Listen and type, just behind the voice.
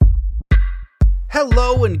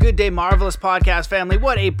Hello and good day, Marvelous Podcast family.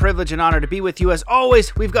 What a privilege and honor to be with you. As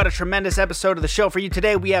always, we've got a tremendous episode of the show for you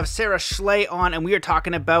today. We have Sarah Schley on, and we are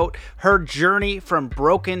talking about her journey from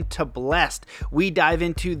broken to blessed. We dive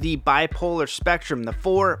into the bipolar spectrum, the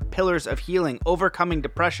 4 pillars of healing, overcoming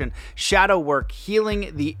depression, shadow work,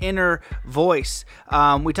 healing the inner voice.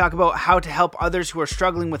 We talk about how to help others who are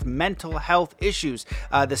struggling with mental health issues,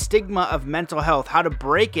 the stigma of mental health, how to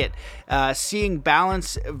break it, seeking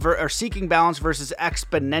balance versus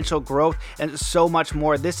exponential growth, and so much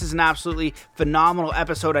more. This is an absolutely phenomenal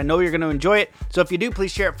episode. I know you're going to enjoy it. So if you do,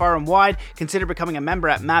 please share it far and wide. Consider becoming a member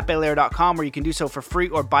at mattbelair.com, where you can do so for free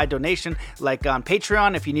or by donation, like on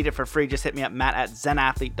Patreon. If you need it for free, just hit me up,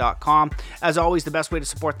 matt@zenathlete.com. As always, the best way to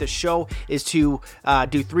support this show is to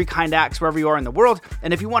do 3 kind acts wherever you are in the world.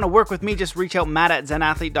 And if you want to work with me, just reach out,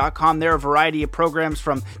 matt@zenathlete.com. There are a variety of programs,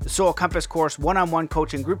 from the Soul Compass course, one-on-one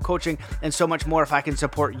coaching, group coaching, and so much more. If I can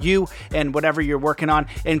support you and whatever you're working on,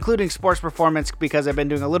 including sports performance, because I've been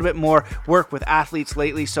doing a little bit more work with athletes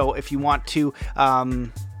lately. So if you want to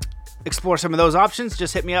explore some of those options,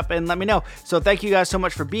 just hit me up and let me know. So thank you guys so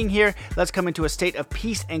much for being here. Let's come into a state of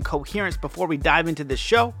peace and coherence before we dive into this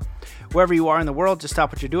show. Wherever you are in the world, just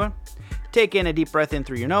stop what you're doing. Take in a deep breath in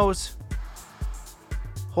through your nose.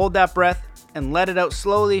 Hold that breath and let it out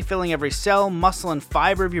slowly, filling every cell, muscle, and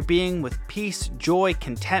fiber of your being with peace, joy,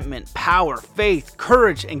 contentment, power, faith,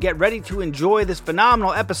 courage, and get ready to enjoy this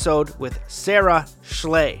phenomenal episode with Sarah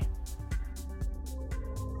Schley.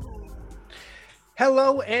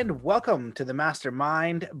 Hello and welcome to the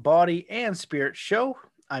Mastermind, Body, and Spirit Show.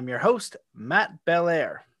 I'm your host, Matt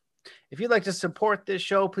Belair. If you'd like to support this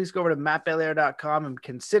show, please go over to mattbelair.com and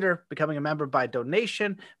consider becoming a member by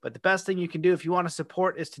donation. But the best thing you can do if you want to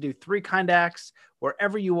support is to do 3 kind acts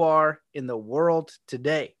wherever you are in the world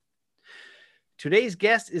today. Today's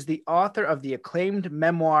guest is the author of the acclaimed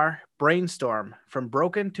memoir, Brainstorm, From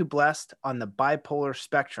Broken to Blessed on the Bipolar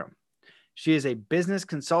Spectrum. She is a business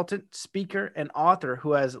consultant, speaker, and author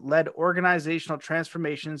who has led organizational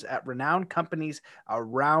transformations at renowned companies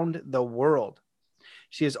around the world.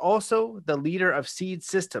 She is also the leader of Seed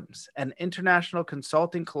Systems, an international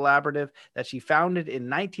consulting collaborative that she founded in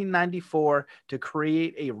 1994 to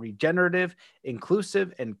create a regenerative,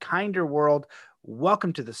 inclusive, and kinder world.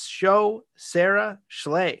 Welcome to the show, Sarah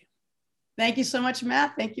Schley. Thank you so much,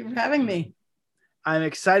 Matt. Thank you for having me. I'm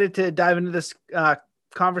excited to dive into this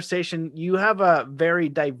conversation. You have a very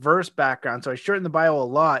diverse background, so I shortened the bio a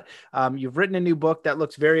lot. You've written a new book that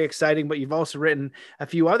looks very exciting, but you've also written a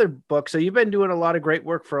few other books. So you've been doing a lot of great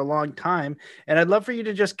work for a long time. And I'd love for you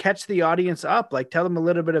to just catch the audience up, like tell them a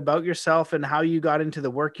little bit about yourself and how you got into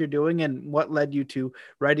the work you're doing and what led you to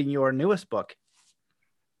writing your newest book.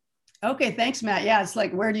 Okay, thanks, Matt. Yeah, it's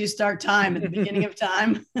like, where do you start time? At the beginning of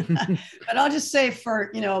time? But I'll just say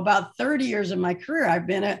for, about 30 years of my career, I've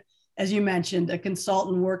been as you mentioned, a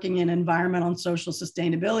consultant working in environmental and social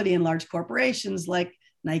sustainability in large corporations like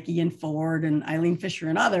Nike and Ford and Eileen Fisher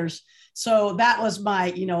and others. So that was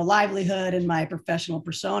my, livelihood and my professional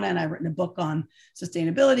persona. And I've written a book on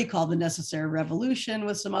sustainability called The Necessary Revolution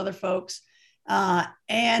with some other folks. And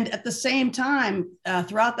at the same time,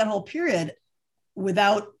 throughout that whole period,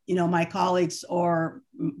 without, my colleagues or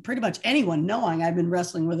pretty much anyone knowing, I've been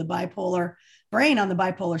wrestling with a bipolar brain on the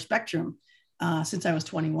bipolar spectrum since I was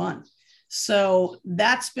 21. So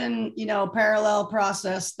that's been, a parallel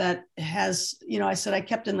process that has, I said I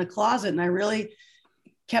kept in the closet, and I really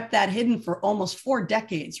kept that hidden for almost 4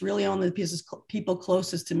 decades, really only the people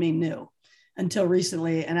closest to me knew until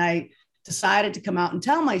recently. And I decided to come out and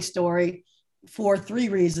tell my story for 3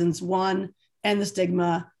 reasons. 1, end the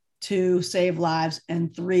stigma; 2, save lives;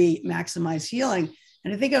 and 3, maximize healing.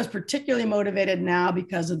 And I think I was particularly motivated now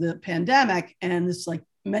because of the pandemic and this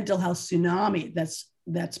mental health tsunami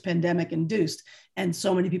that's pandemic induced, and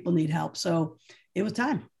so many people need help. So it was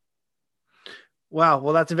time. Wow.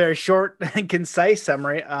 Well, that's a very short and concise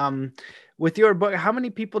summary. With your book, how many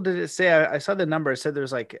people did it say? I saw the number. It said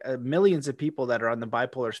there's millions of people that are on the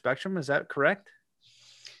bipolar spectrum. Is that correct?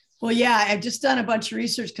 Well, yeah, I've just done a bunch of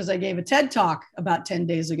research because I gave a TED talk about 10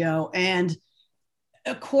 days ago. And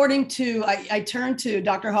according to, I turned to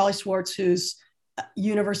Dr. Holly Schwartz, who's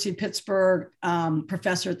University of Pittsburgh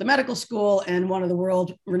professor at the medical school and one of the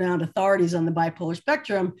world renowned authorities on the bipolar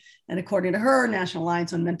spectrum. And according to her, National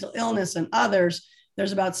Alliance on Mental Illness and others,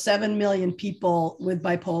 there's about 7 million people with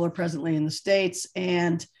bipolar presently in the States,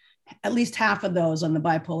 and at least half of those on the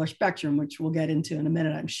bipolar spectrum, which we'll get into in a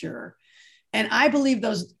minute, I'm sure. And I believe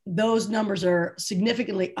those numbers are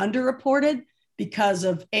significantly underreported because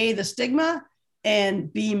of A, the stigma,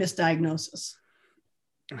 and B, misdiagnosis.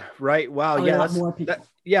 Right. Wow. Probably Yeah. a lot more people.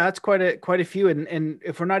 That's quite a few. And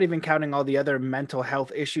if we're not even counting all the other mental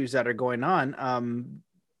health issues that are going on,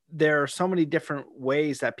 there are so many different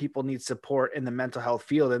ways that people need support in the mental health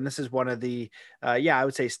field. And this is one of the, I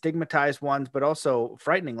would say stigmatized ones, but also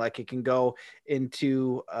frightening. Like it can go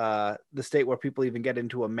into the state where people even get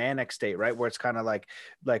into a manic state, right? Where it's kind of like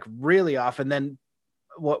really off. And then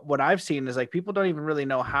what I've seen is like people don't even really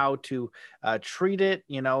know how to treat it.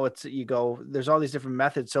 There's all these different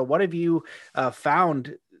methods. So what have you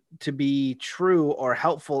found to be true or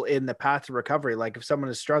helpful in the path to recovery? Like if someone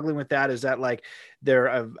is struggling with that, is that like they're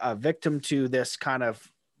a victim to this kind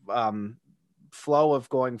of flow of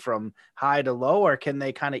going from high to low, or can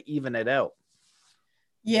they kind of even it out?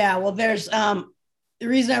 Yeah, well, there's the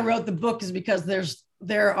reason I wrote the book is because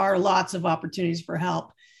there are lots of opportunities for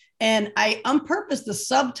help. And on purpose, the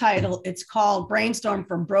subtitle, it's called Brainstorm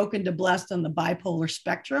from Broken to Blessed on the Bipolar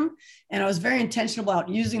Spectrum. And I was very intentional about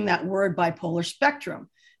using that word bipolar spectrum,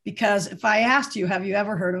 because if I asked you, have you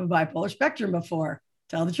ever heard of a bipolar spectrum before?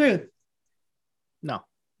 Tell the truth. No.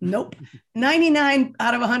 Nope. 99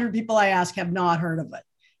 out of 100 people I ask have not heard of it.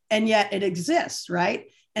 And yet it exists,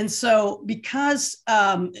 right? And so because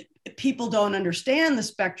people don't understand the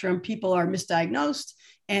spectrum, people are misdiagnosed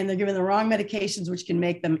and they're given the wrong medications, which can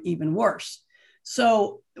make them even worse.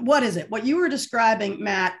 So what is it? What you were describing,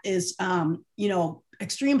 Matt, is,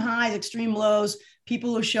 extreme highs, extreme lows,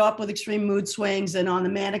 people who show up with extreme mood swings, and on the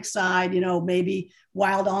manic side, maybe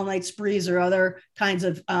wild all-night sprees or other kinds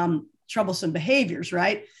of troublesome behaviors,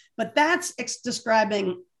 right? But that's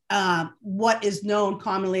describing what is known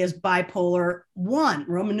commonly as bipolar 1,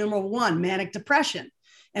 Roman numeral 1, manic depression.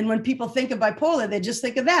 And when people think of bipolar, they just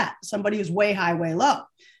think of that, somebody who's way high, way low.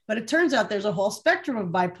 But it turns out there's a whole spectrum of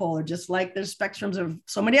bipolar, just like there's spectrums of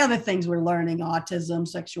so many other things we're learning, autism,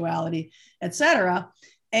 sexuality, et cetera.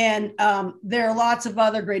 And there are lots of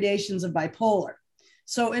other gradations of bipolar.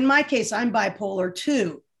 So in my case, I'm bipolar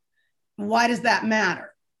 2. Why does that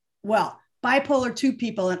matter? Well, bipolar 2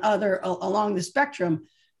 people and other along the spectrum,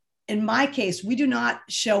 in my case, we do not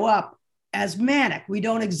show up as manic. We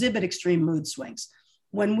don't exhibit extreme mood swings.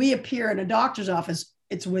 When we appear in a doctor's office,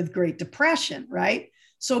 it's with great depression, right?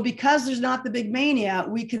 So because there's not the big mania,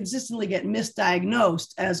 we consistently get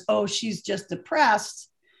misdiagnosed as, oh, she's just depressed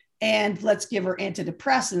and let's give her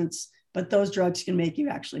antidepressants, but those drugs can make you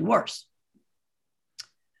actually worse.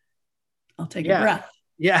 I'll take a breath.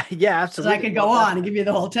 Yeah, absolutely. I could go on and give you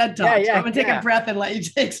the whole TED Talk. Yeah, so I'm going to take a breath and let you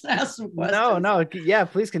ask some questions. No. Yeah,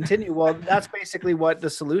 please continue. Well, that's basically what the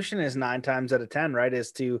solution is 9 times out of 10, right?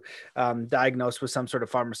 Is to diagnose with some sort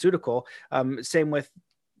of pharmaceutical. Same with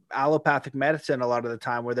allopathic medicine a lot of the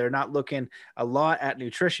time, where they're not looking a lot at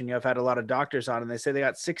nutrition. I've had a lot of doctors on and they say they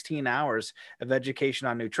got 16 hours of education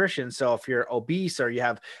on nutrition. So if you're obese or you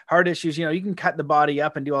have heart issues, you can cut the body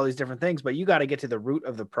up and do all these different things, but you got to get to the root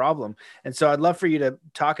of the problem. And so I'd love for you to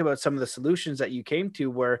talk about some of the solutions that you came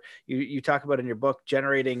to, where you talk about in your book,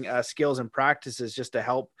 generating skills and practices just to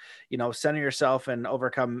help, center yourself and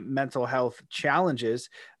overcome mental health challenges.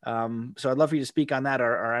 So I'd love for you to speak on that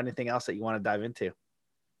or anything else that you want to dive into.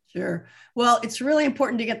 Sure. Well, it's really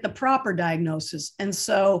important to get the proper diagnosis. And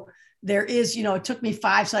so there is, it took me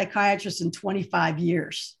 5 psychiatrists in 25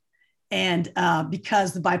 years. And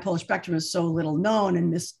because the bipolar spectrum is so little known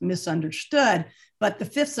and misunderstood, but the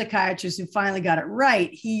 5th psychiatrist who finally got it right,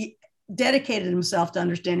 he dedicated himself to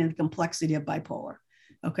understanding the complexity of bipolar.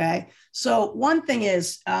 Okay. So one thing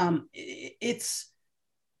is,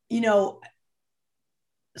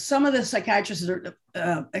 some of the psychiatrists are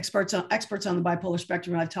experts on the bipolar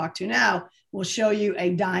spectrum I've talked to now will show you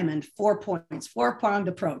a diamond, 4 points, 4-pronged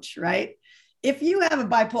approach, right? If you have a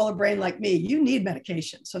bipolar brain like me, you need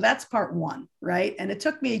medication. So that's part 1, right? And it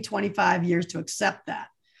took me 25 years to accept that.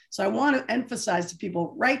 So I want to emphasize to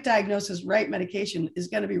people, right diagnosis, right medication is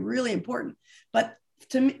going to be really important. But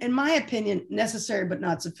in my opinion, necessary but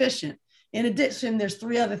not sufficient. In addition, there's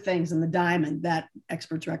 3 other things in the diamond that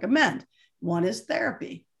experts recommend. One is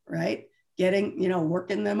therapy, right?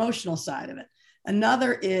 Working the emotional side of it.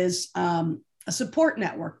 Another is a support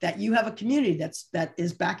network, that you have a community that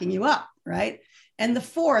is backing you up, right? And the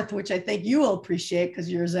 4th, which I think you will appreciate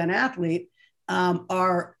because you're a Zen athlete,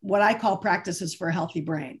 are what I call practices for a healthy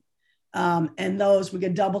brain. And those, we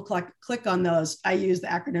could double click on those. I use the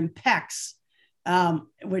acronym PECS,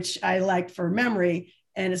 which I like for memory,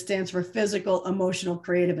 and it stands for physical, emotional,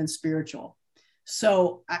 creative, and spiritual.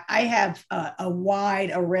 So I have a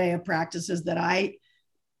wide array of practices that I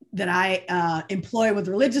employ with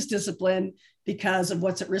religious discipline because of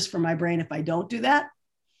what's at risk for my brain if I don't do that.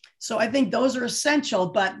 So I think those are essential,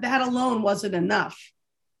 but that alone wasn't enough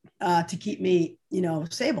to keep me,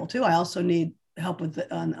 stable too. I also need help with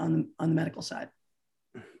on the medical side.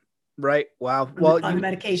 Right. Wow. Well, on the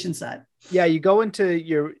medication side. Yeah, you go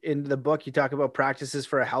into the book, you talk about practices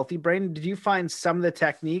for a healthy brain. Did you find some of the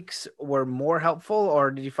techniques were more helpful,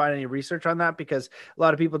 or did you find any research on that? Because a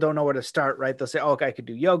lot of people don't know where to start, right? They'll say, oh, okay, I could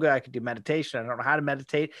do yoga, I could do meditation. I don't know how to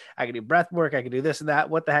meditate. I could do breath work. I could do this and that.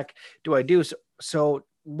 What the heck do I do? So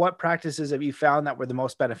what practices have you found that were the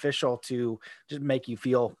most beneficial to just make you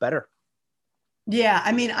feel better? Yeah.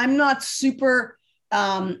 I mean, I'm not super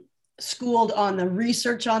schooled on the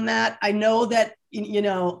research on that. I know that,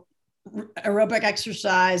 aerobic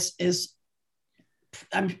exercise is,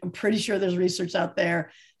 I'm pretty sure there's research out there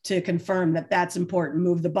to confirm that that's important,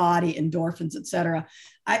 move the body, endorphins, et cetera.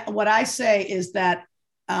 What I say is that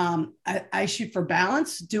I shoot for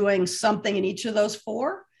balance, doing something in each of those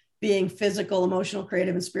four, being physical, emotional,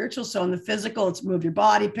 creative, and spiritual. So in the physical, it's move your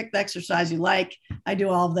body, pick the exercise you like. I do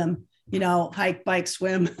all of them, hike, bike,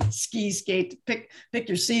 swim, ski, skate, pick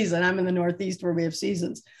your season. I'm in the Northeast where we have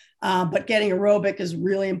seasons. But getting aerobic is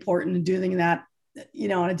really important, and doing that,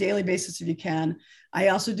 on a daily basis if you can. I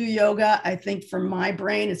also do yoga. I think for my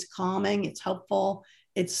brain, it's calming, it's helpful,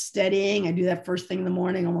 it's steadying. I do that first thing in the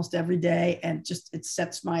morning almost every day, and it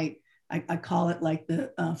sets my, I call it like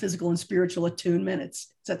the physical and spiritual attunement. It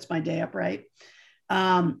sets my day up right.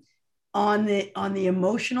 On the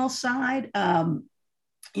emotional side,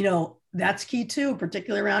 that's key too,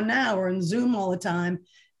 particularly around now. We're in Zoom all the time.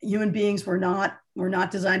 Human beings, we're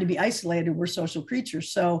not designed to be isolated. We're social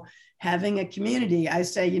creatures. So having a community, I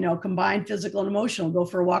say, combine physical and emotional, go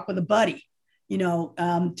for a walk with a buddy,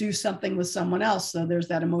 do something with someone else. So there's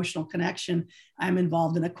that emotional connection. I'm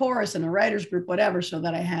involved in a chorus and a writer's group, whatever, so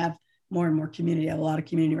that I have more and more community. I have a lot of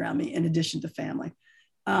community around me in addition to family.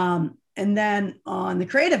 And then on the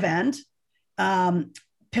creative end,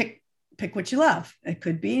 pick what you love. It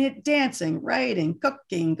could be dancing, writing,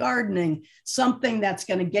 cooking, gardening, something that's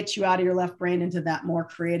going to get you out of your left brain into that more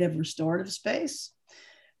creative, restorative space.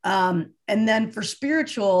 And then for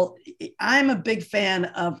spiritual, I'm a big fan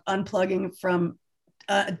of unplugging from,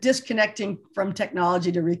 disconnecting from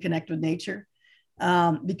technology to reconnect with nature.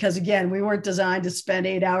 Because again, we weren't designed to spend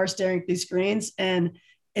 8 hours staring at these screens. And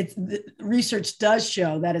the research does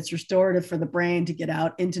show that it's restorative for the brain to get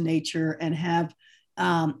out into nature and have,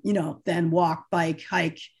 then walk, bike,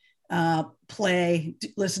 hike, play,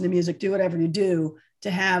 listen to music, do whatever you do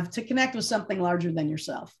to connect with something larger than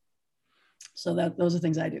yourself. So those are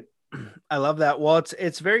things I do. I love that. Well,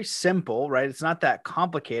 it's very simple, right? It's not that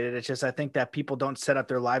complicated. It's just, I think that people don't set up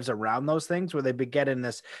their lives around those things where they get in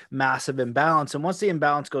this massive imbalance. And once the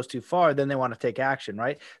imbalance goes too far, then they want to take action,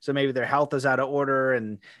 right? So maybe their health is out of order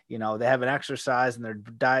and, they haven't exercised and their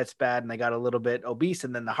diet's bad and they got a little bit obese,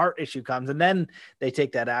 and then the heart issue comes and then they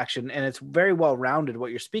take that action. And it's very well rounded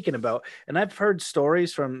what you're speaking about. And I've heard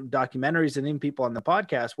stories from documentaries and even people on the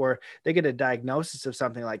podcast where they get a diagnosis of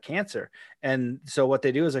something like cancer. And so what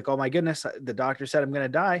they do is like, oh my goodness, the doctor said I'm going to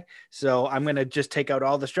die. So I'm going to just take out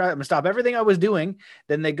all the stress. I'm going to stop everything I was doing.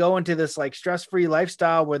 Then they go into this like stress-free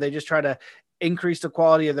lifestyle where they just try to increase the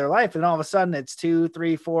quality of their life. And all of a sudden it's 2,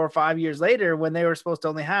 3, 4, 5 years later when they were supposed to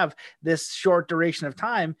only have this short duration of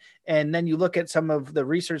time. And then you look at some of the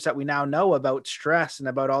research that we now know about stress and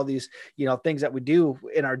about all these, things that we do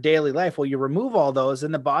in our daily life. Well, you remove all those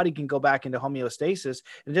and the body can go back into homeostasis.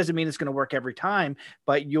 It doesn't mean it's going to work every time,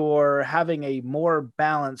 but you're having a more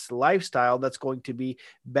balanced lifestyle that's going to be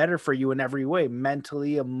better for you in every way,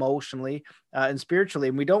 mentally, emotionally, and spiritually.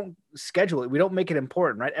 And we don't schedule it. We don't make it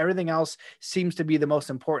important, right? Everything else seems to be the most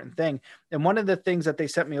important thing. And one of the things that they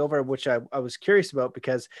sent me over, which I was curious about,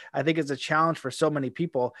 because I think it's a challenge for so many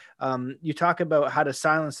people. You talk about how to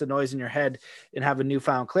silence the noise in your head and have a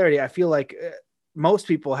newfound clarity. I feel like most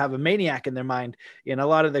people have a maniac in their mind. In a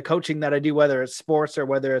lot of the coaching that I do, whether it's sports or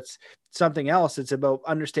whether it's something else, it's about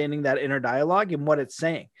understanding that inner dialogue and what it's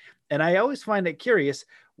saying. And I always find it curious,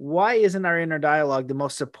 why isn't our inner dialogue the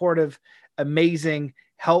most supportive, amazing,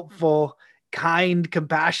 helpful, kind,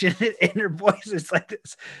 compassionate inner voice? It's like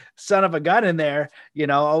this son of a gun in there,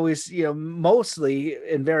 always, mostly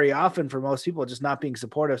and very often for most people just not being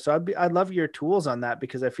supportive. So I'd love your tools on that,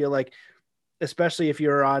 because I feel like, especially if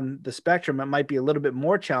you're on the spectrum, it might be a little bit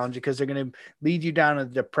more challenging because they're going to lead you down a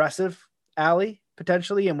depressive alley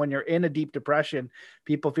potentially. And when you're in a deep depression,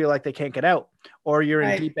 people feel like they can't get out, or you're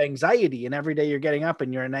in deep anxiety and every day you're getting up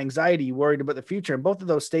and you're in anxiety, you're worried about the future. And both of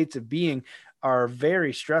those states of being are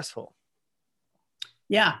very stressful.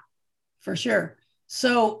 Yeah, for sure.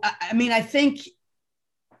 So, I mean, I think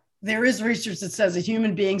there is research that says that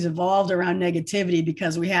human beings evolved around negativity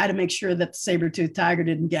because we had to make sure that the saber-toothed tiger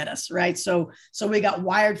didn't get us, right? So we got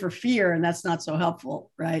wired for fear, and that's not so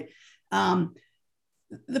helpful, right?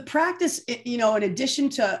 The practice, in addition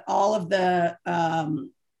to all of the,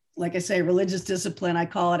 like I say, religious discipline, I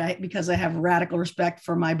call it, because I have radical respect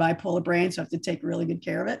for my bipolar brain. So I have to take really good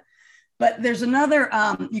care of it. But there's another,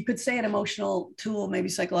 you could say an emotional tool, maybe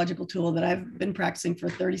psychological tool that I've been practicing for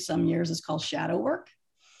 30 some years. It's called shadow work.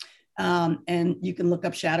 And you can look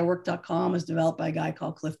up shadowwork.com. It's developed by a guy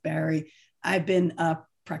called Cliff Barry. I've been a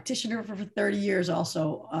practitioner for 30 years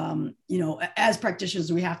also. As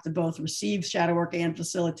practitioners, we have to both receive shadow work and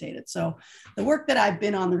facilitate it. So the work that I've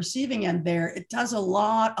been on the receiving end there, it does a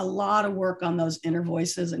lot of work on those inner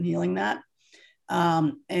voices and healing that.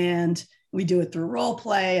 And we do it through role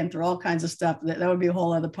play and through all kinds of stuff. That would be a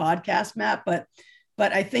whole other podcast, Matt. But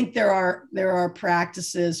I think there are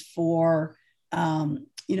practices for,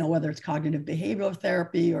 whether it's cognitive behavioral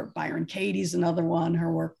therapy or Byron Katie's another one,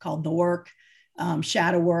 her work called The Work,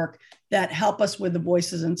 shadow work, that help us with the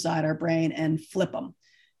voices inside our brain and flip them.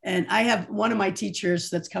 And I have one of my teachers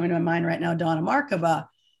that's coming to my mind right now, Donna Markova.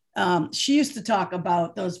 She used to talk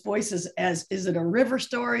about those voices as, is it a river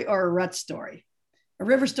story or a rut story? A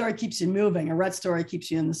river story keeps you moving. A rut story keeps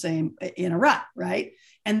you in a rut, right?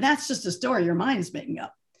 And that's just a story your mind is making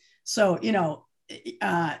up. So,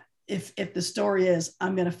 if the story is,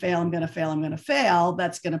 I'm going to fail, I'm going to fail, I'm going to fail,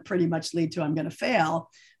 that's going to pretty much lead to I'm going to fail.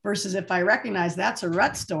 Versus if I recognize that's a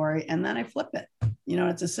rut story and then I flip it,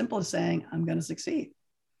 it's as simple as saying, I'm going to succeed.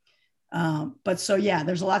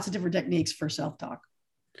 There's lots of different techniques for self-talk.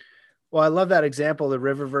 Well, I love that example, the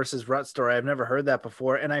river versus rut story. I've never heard that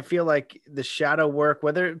before. And I feel like the shadow work,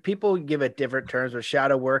 whether people give it different terms, but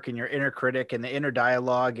shadow work and your inner critic and the inner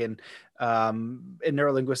dialogue, and in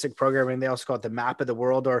neurolinguistic programming, they also call it the map of the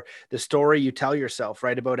world, or the story you tell yourself,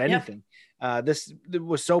 right, about anything. Yep. This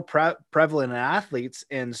was so prevalent in athletes.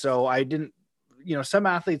 And so I didn't, some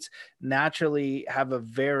athletes naturally have a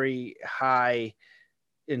very high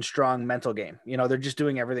and strong mental game. They're just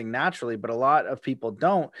doing everything naturally, but a lot of people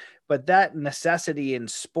don't. But that necessity in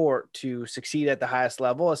sport to succeed at the highest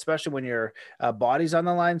level, especially when your body's on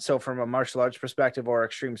the line. So from a martial arts perspective or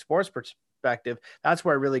extreme sports perspective, that's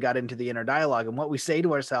where I really got into the inner dialogue and what we say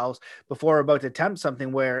to ourselves before we're about to attempt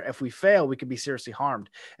something, where if we fail, we could be seriously harmed.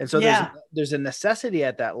 And so there's a necessity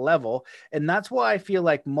at that level. And that's why I feel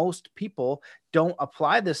like most people don't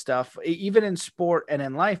apply this stuff, even in sport and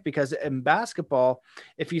in life, because in basketball,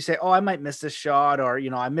 if you say, oh, I might miss this shot, or,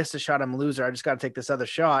 I missed a shot, I'm a loser, I just got to take this other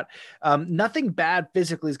shot. Nothing bad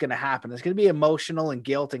physically is going to happen. It's going to be emotional and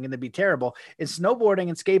guilt and going to be terrible. In snowboarding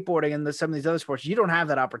and skateboarding and some of these other sports, you don't have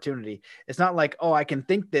that opportunity. It's not like, oh, I can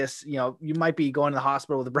think this, you might be going to the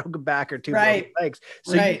hospital with a broken back or two broken legs.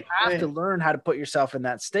 So you have to learn how to put yourself in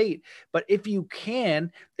that state. But if you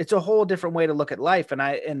can, it's a whole different way to look at life.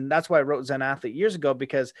 And that's why I wrote Zen Athlete years ago,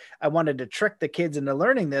 because I wanted to trick the kids into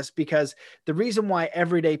learning this, because the reason why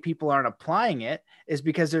everyday people aren't applying it is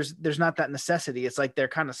because there's not that necessity. It's like they're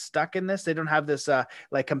kind of stuck in this. They don't have this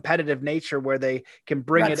like competitive nature where they can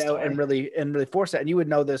bring it out and really force it. And you would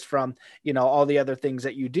know this from, all the other things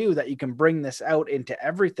that you do, that you can bring this out into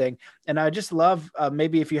everything. And I just love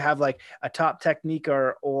maybe if you have like a top technique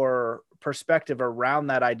or perspective around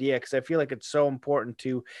that idea, because I feel like it's so important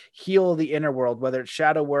to heal the inner world, whether it's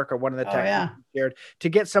shadow work or one of the techniques shared, to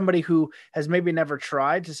get somebody who has maybe never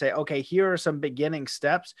tried to say, okay, here are some beginning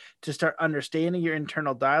steps to start understanding your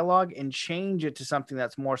internal dialogue and change it to something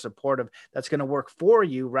that's more supportive, that's going to work for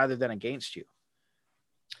you rather than against you.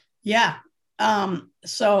 Yeah.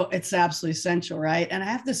 So it's absolutely essential, right? And I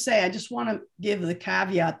have to say, I just want to give the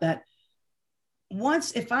caveat that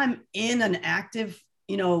if I'm in an active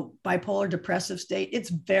bipolar depressive state, it's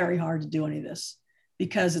very hard to do any of this,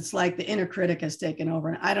 because it's like the inner critic has taken over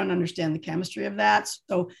and I don't understand the chemistry of that.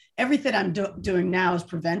 So everything I'm doing now is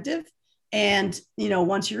preventive. And,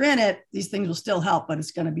 once you're in it, these things will still help, but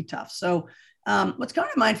it's going to be tough. So what's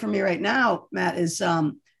coming to mind for me right now, Matt, is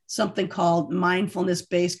something called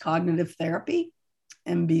mindfulness-based cognitive therapy,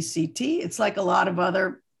 MBCT. It's like a lot of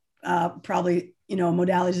other probably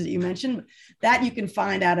modalities that you mentioned, that you can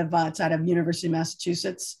find outside of University of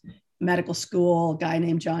Massachusetts Medical School, a guy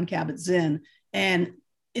named John Kabat-Zinn. And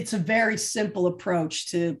it's a very simple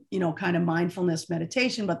approach to, kind of mindfulness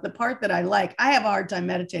meditation. But the part that I have a hard time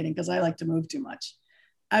meditating because I like to move too much.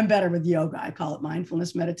 I'm better with yoga. I call it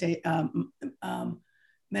mindfulness meditation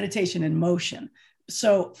in motion.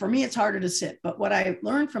 So for me, it's harder to sit. But what I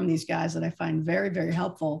learned from these guys that I find very, very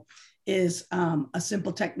helpful is a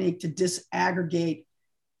simple technique to disaggregate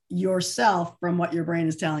yourself from what your brain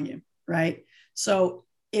is telling you, right? So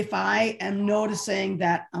if I am noticing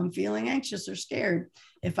that I'm feeling anxious or scared,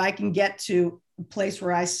 if I can get to a place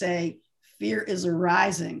where I say, fear is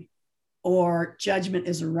arising, or judgment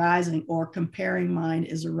is arising, or comparing mind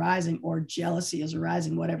is arising, or jealousy is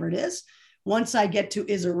arising, whatever it is. Once I get to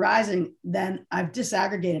is arising, then I've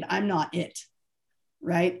disaggregated. I'm not it,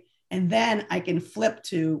 right? And then I can flip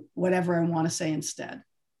to whatever I want to say instead.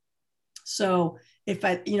 So if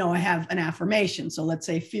I have an affirmation. So let's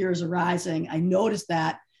say fear is arising. I notice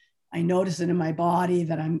that. I notice it in my body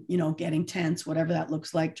that I'm, getting tense, whatever that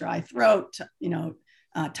looks like, dry throat,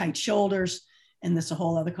 tight shoulders. And this is a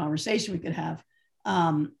whole other conversation we could have,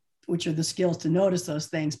 which are the skills to notice those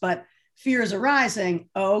things. But fear is arising.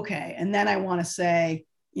 Oh, okay. And then I want to say,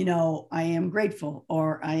 I am grateful,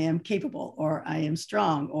 or I am capable, or I am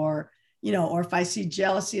strong, or if I see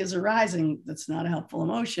jealousy is arising, that's not a helpful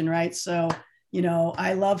emotion, right? So,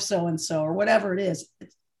 I love so-and-so, or whatever it is,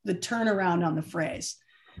 it's the turnaround on the phrase.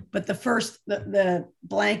 But the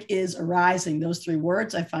blank is arising, those three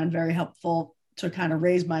words I find very helpful to kind of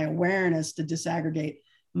raise my awareness to disaggregate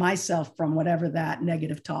myself from whatever that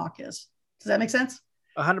negative talk is. Does that make sense?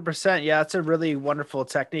 100%. Yeah, it's a really wonderful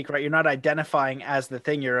technique, right? You're not identifying as the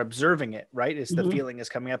thing, you're observing it, right? It's the feeling is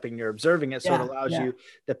coming up and you're observing it. So it allows you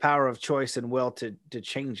the power of choice and will to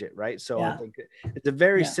change it, right? So I think it's a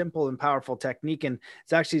very simple and powerful technique. And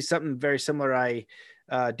it's actually something very similar I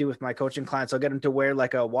do with my coaching clients. I'll get them to wear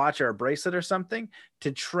like a watch or a bracelet or something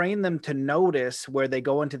to train them to notice where they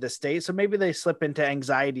go into the state. So maybe they slip into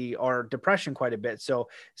anxiety or depression quite a bit. So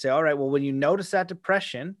say, all right, well, when you notice that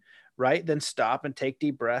depression, right, then stop and take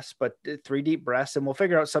deep breaths, but 3 deep breaths, and we'll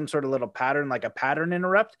figure out some sort of little pattern, like a pattern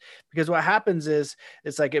interrupt. Because what happens is,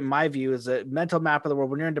 it's like, in my view, is a mental map of the world.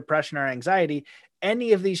 When you're in depression or anxiety,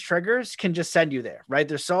 any of these triggers can just send you there, right?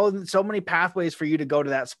 There's so many pathways for you to go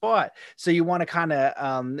to that spot. So you want to kind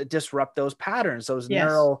of disrupt those patterns, those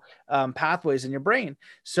neural pathways in your brain.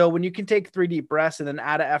 So when you can take 3 deep breaths and then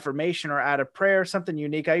add an affirmation or add a prayer, something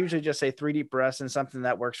unique, I usually just say 3 deep breaths and something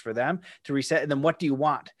that works for them to reset. And then what do you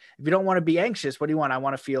want? If you don't want to be anxious, what do you want? I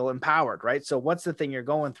want to feel empowered, right? So what's the thing you're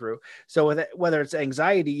going through? So with it, whether it's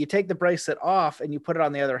anxiety, you take the bracelet off and you put it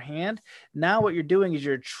on the other hand. Now what you're doing is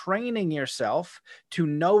you're training yourself to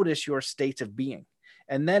notice your states of being.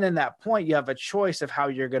 And then in that point, you have a choice of how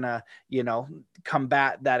you're going to,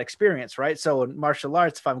 combat that experience, right? So in martial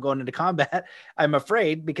arts, if I'm going into combat, I'm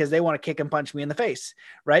afraid because they want to kick and punch me in the face,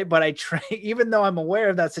 right? But I train, even though I'm aware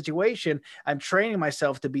of that situation, I'm training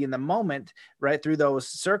myself to be in the moment, right, through those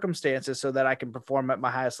circumstances so that I can perform at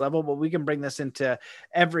my highest level. But we can bring this into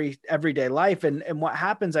everyday life. And what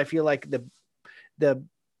happens, I feel like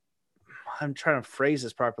I'm trying to phrase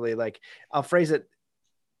this properly. Like, I'll phrase it.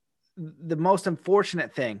 The most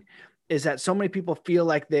unfortunate thing is that so many people feel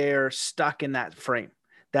like they're stuck in that frame,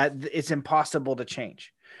 that it's impossible to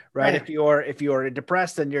change, right? If you're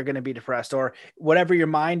depressed, then you're going to be depressed, or whatever your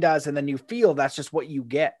mind does. And then you feel that's just what you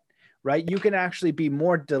get, right? You can actually be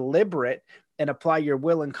more deliberate and apply your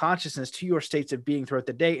will and consciousness to your states of being throughout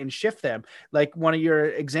the day and shift them. Like one of your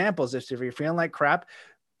examples, if you're feeling like crap,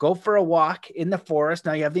 go for a walk in the forest.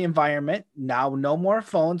 Now you have the environment. Now no more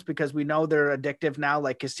phones, because we know they're addictive now,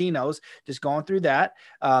 like casinos. Just going through that.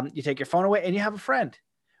 You take your phone away and you have a friend,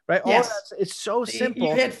 right? Yes. It's so simple.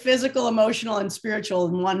 You hit physical, emotional, and spiritual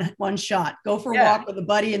in one shot. Go for a walk with a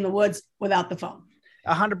buddy in the woods without the phone.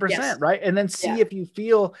 100%, right? And then see if you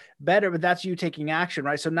feel better, but that's you taking action,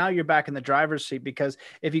 right? So now you're back in the driver's seat, because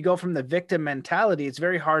if you go from the victim mentality, it's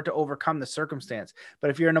very hard to overcome the circumstance. But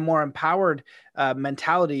if you're in a more empowered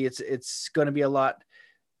mentality, it's going to be a lot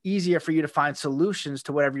easier for you to find solutions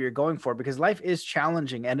to whatever you're going for, because life is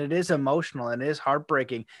challenging and it is emotional and it is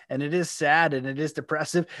heartbreaking and it is sad and it is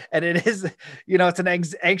depressive and it is, it's an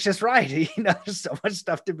anxious ride. There's so much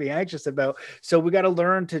stuff to be anxious about. So we got to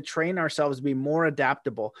learn to train ourselves to be more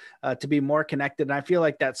adaptable, to be more connected. And I feel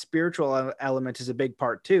like that spiritual element is a big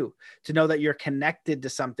part too, to know that you're connected to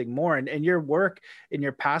something more, and your work in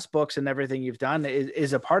your past books and everything you've done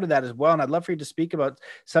is a part of that as well. And I'd love for you to speak about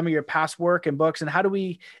some of your past work and books, and how do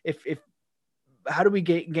we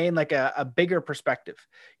gain like a bigger perspective,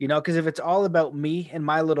 because if it's all about me and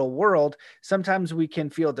my little world, sometimes we can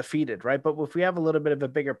feel defeated, right? But if we have a little bit of a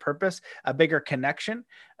bigger purpose, a bigger connection,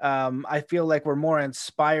 I feel like we're more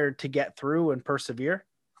inspired to get through and persevere.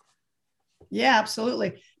 Yeah,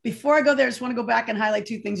 absolutely. Before I go there, I just want to go back and highlight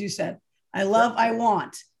 2 things you said. I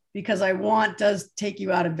want, because I want does take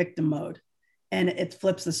you out of victim mode. And it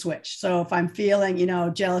flips the switch. So if I'm feeling,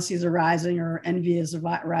 jealousy is arising or envy is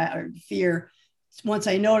or fear, once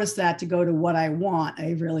I notice that, to go to what I want,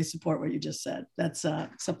 I really support what you just said. That's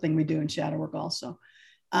something we do in shadow work also.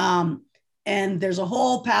 And there's a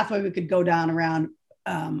whole pathway we could go down around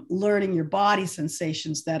learning your body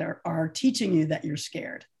sensations that are teaching you that you're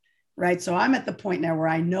scared, right? So I'm at the point now where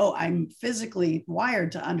I know I'm physically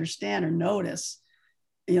wired to understand or notice,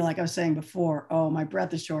 like I was saying before, oh, my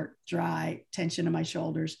breath is short, dry, tension in my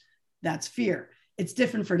shoulders. That's fear. It's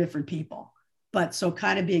different for different people. But so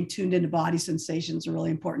kind of being tuned into body sensations are really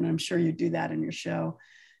important. I'm sure you do that in your show,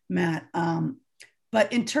 Matt.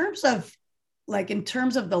 But in terms of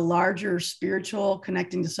the larger spiritual,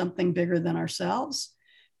 connecting to something bigger than ourselves,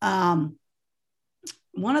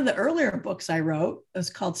 one of the earlier books I wrote is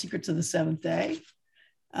called Secrets of the Seventh Day.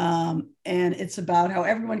 And it's about how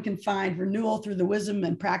everyone can find renewal through the wisdom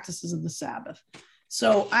and practices of the Sabbath.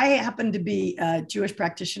 So I happen to be a Jewish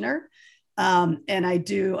practitioner, and I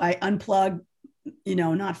unplug,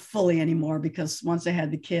 not fully anymore, because once I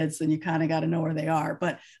had the kids, then you kind of got to know where they are,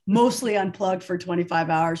 but mostly unplugged for 25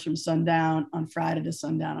 hours from sundown on Friday to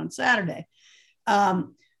sundown on Saturday.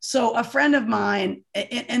 So a friend of mine,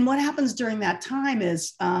 and what happens during that time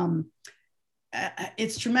is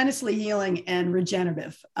it's tremendously healing and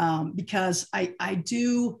regenerative, because I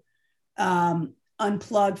do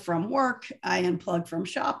unplug from work. I unplug from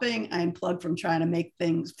shopping. I unplug from trying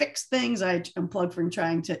to fix things. I unplug from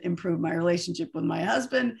trying to improve my relationship with my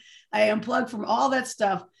husband. I unplug from all that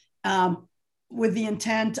stuff with the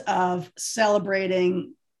intent of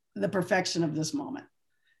celebrating the perfection of this moment.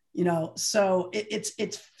 So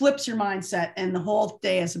it flips your mindset, and the whole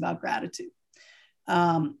day is about gratitude.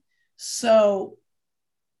 So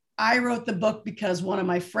I wrote the book because one of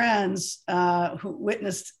my friends who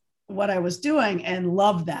witnessed what I was doing and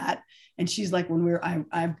loved that. And she's like,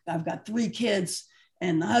 I've got 3 kids,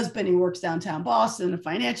 and the husband, he works downtown Boston, a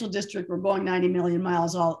financial district. We're going 90 million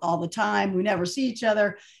miles all the time. We never see each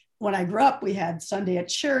other. When I grew up, we had Sunday at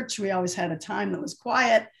church. We always had a time that was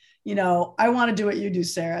quiet. I want to do what you do,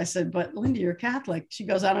 Sarah. I said, but Linda, you're Catholic. She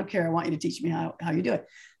goes, I don't care. I want you to teach me how you do it.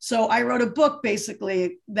 So I wrote a book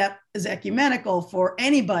basically that is ecumenical for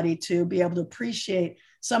anybody to be able to appreciate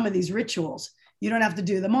some of these rituals. You don't have to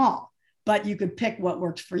do them all, but you could pick what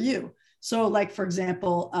works for you. So like, for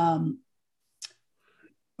example,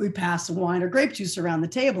 we pass wine or grape juice around the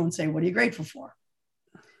table and say, what are you grateful for?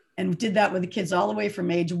 And we did that with the kids all the way from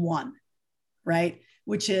age 1, right?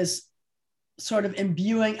 Which is sort of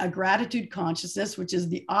imbuing a gratitude consciousness, which is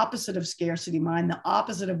the opposite of scarcity mind, the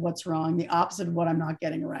opposite of what's wrong, the opposite of what I'm not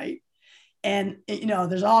getting right. And,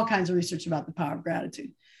 there's all kinds of research about the power of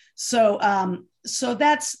gratitude. So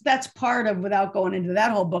that's part of, without going into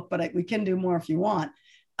that whole book, but we can do more if you want.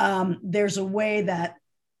 There's a way that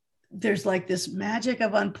there's like this magic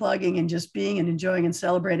of unplugging and just being and enjoying and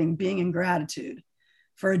celebrating, being in gratitude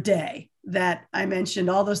for a day, that I mentioned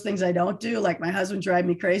all those things I don't do. Like my husband drive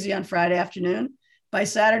me crazy on Friday afternoon. By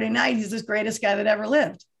Saturday night, he's the greatest guy that ever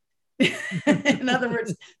lived. In other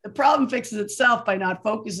words, the problem fixes itself by not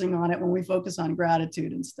focusing on it when we focus on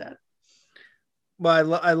gratitude instead.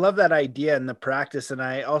 Well, I love that idea and the practice. And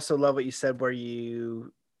I also love what you said, where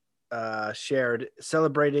you shared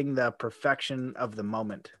celebrating the perfection of the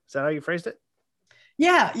moment. Is that how you phrased it?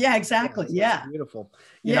 Yeah, exactly. Yeah. Beautiful.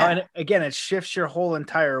 You know, and again, it shifts your whole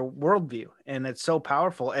entire worldview, and it's so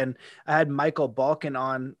powerful. And I had Michael Balkin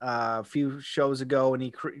on a few shows ago, and he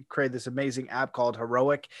created this amazing app called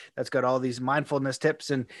Heroic that's got all these mindfulness tips.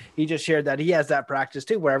 And he just shared that he has that practice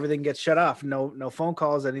too, where everything gets shut off, no phone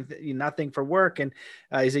calls, anything, nothing for work. And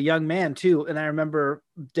he's a young man too. And I remember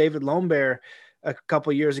David Lombear a couple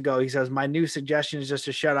of years ago, he says, my new suggestion is just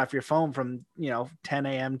to shut off your phone from, 10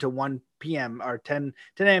 a.m. to 1 p.m. or 10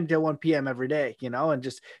 a.m. to 1 p.m. every day, and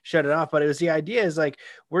just shut it off. But it was, the idea is like,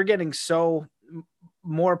 we're getting so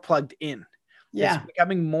more plugged in. Yeah. It's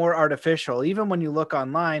becoming more artificial. Even when you look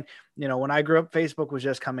online, when I grew up, Facebook was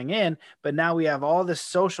just coming in, but now we have all this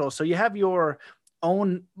social. So you have your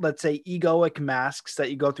own, let's say, egoic masks that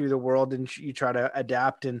you go through the world and you try to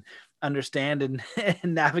adapt and understand and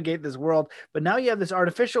navigate this world. But now you have this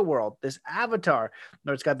artificial world, this avatar,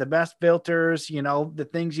 where it's got the best filters, the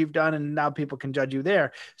things you've done, and now people can judge you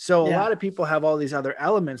there. So a lot of people have all these other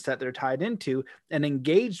elements that they're tied into and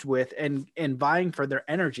engaged with and vying for their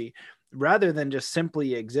energy, rather than just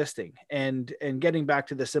simply existing and getting back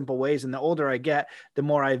to the simple ways. And the older I get, the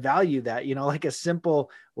more I value that, like a simple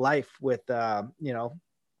life with,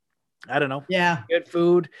 I don't know. Yeah. Good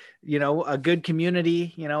food, a good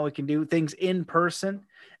community, we can do things in person,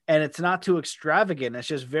 and it's not too extravagant. It's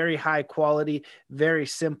just very high quality, very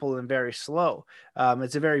simple, and very slow.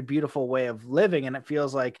 It's a very beautiful way of living. And it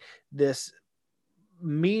feels like this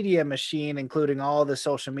media machine, including all the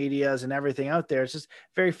social medias and everything out there, it's just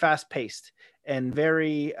very fast paced and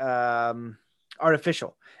very,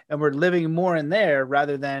 artificial, and we're living more in there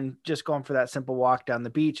rather than just going for that simple walk down the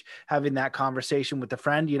beach, having that conversation with a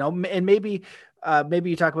friend, and maybe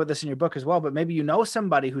you talk about this in your book as well, but maybe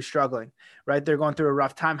somebody who's struggling, right? They're going through a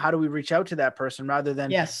rough time. How do we reach out to that person rather than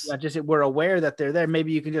just we're aware that they're there?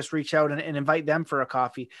 Maybe you can just reach out and invite them for a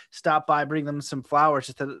coffee, stop by, bring them some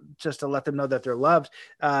flowers just to let them know that they're loved.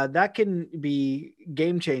 That can be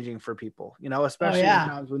game changing for people, especially in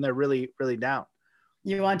times when they're really, really down.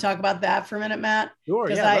 You want to talk about that for a minute, Matt? Sure.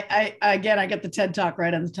 Because I get the TED Talk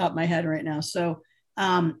right on the top of my head right now. So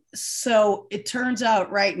it turns out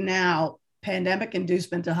right now,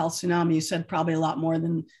 pandemic-induced mental health tsunami, you said probably a lot more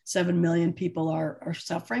than 7 million people are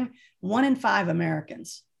suffering. 1 in 5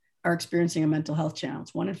 Americans are experiencing a mental health challenge,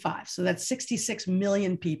 1 in 5. So that's 66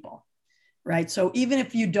 million people, right? So even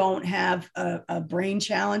if you don't have a brain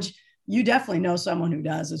challenge, you definitely know someone who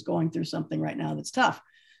is going through something right now that's tough.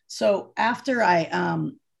 So after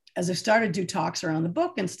as I started to do talks around the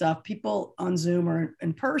book and stuff, people on Zoom or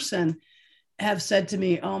in person have said to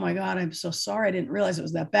me, "Oh my God, I'm so sorry. I didn't realize it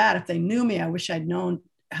was that bad. If they knew me, I wish I'd known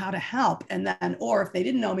how to help." And then, or if they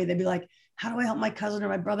didn't know me, they'd be like, "How do I help my cousin or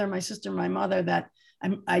my brother, my sister, my mother that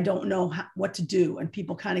I don't know what to do?" And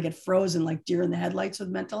people kind of get frozen like deer in the headlights with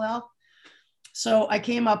mental health. So I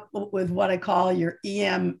came up with what I call your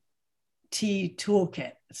EMT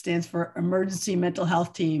toolkit. It stands for Emergency Mental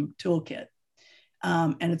Health Team Toolkit.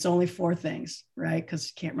 And it's only 4 things, right? Because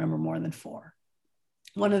you can't remember more than 4.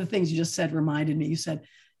 One of the things you just said reminded me, you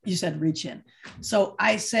said reach in. So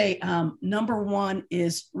I say, number 1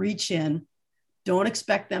 is reach in. Don't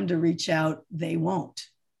expect them to reach out. They won't.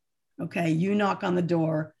 Okay. You knock on the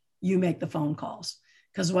door, you make the phone calls.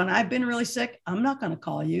 Because when I've been really sick, I'm not going to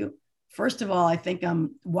call you. First of all, I think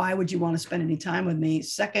why would you want to spend any time with me?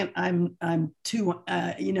 Second, I'm too,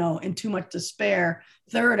 in too much despair.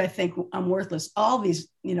 Third, I think I'm worthless. All these,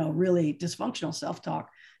 really dysfunctional self-talk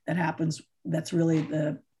that happens. That's really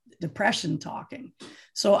the depression talking.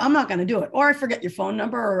 So I'm not going to do it. Or I forget your phone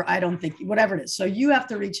number, or I don't think, whatever it is. So you have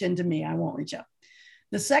to reach into me. I won't reach out.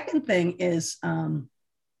 The second thing is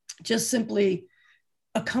just simply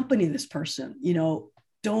accompany this person.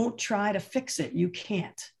 Don't try to fix it. You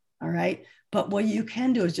can't. All right. But what you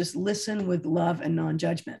can do is just listen with love and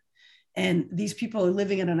non-judgment. And these people are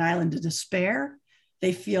living in an island of despair.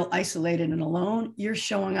 They feel isolated and alone. You're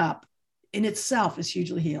showing up in itself is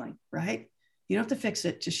hugely healing, right? You don't have to fix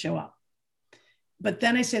it, just show up. But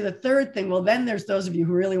then I say the third thing, well, then there's those of you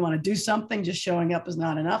who really want to do something, just showing up is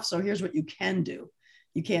not enough. So here's what you can do.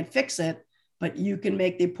 You can't fix it, but you can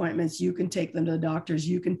make the appointments. You can take them to the doctors.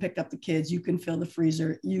 You can pick up the kids. You can fill the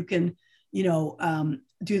freezer. You can,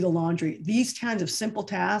 do the laundry. These kinds of simple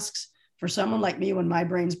tasks for someone like me, when my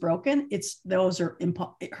brain's broken, those are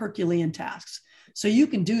Herculean tasks. So you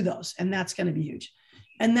can do those, and that's going to be huge.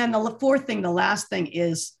 And then the last thing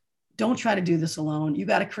is, don't try to do this alone. You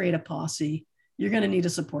got to create a posse. You're going to need a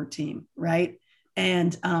support team, right?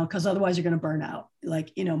 And because otherwise you're going to burn out.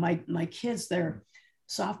 Like, my kids, they're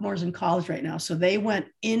sophomores in college right now. So they went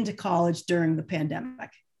into college during the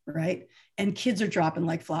pandemic, right? And kids are dropping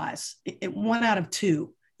like flies. 1 out of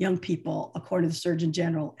 2 young people, according to the Surgeon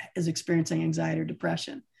General, is experiencing anxiety or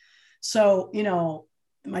depression. So,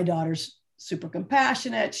 my daughter's super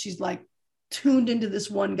compassionate. She's like tuned into this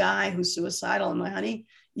one guy who's suicidal. And my honey,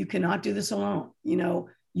 you cannot do this alone.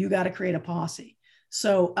 You got to create a posse.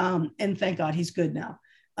 So, and thank God he's good now.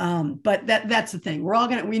 But that's the thing.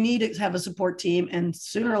 We need to have a support team, and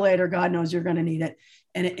sooner or later, God knows you're going to need it.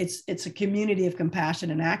 And it's a community of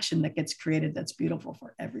compassion and action that gets created. That's beautiful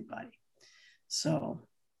for everybody. So.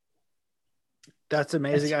 That's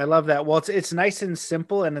amazing. I love that. Well, it's nice and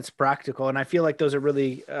simple, and it's practical. And I feel like those are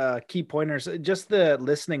really key pointers. Just the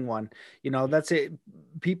listening one, that's it.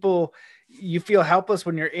 People, you feel helpless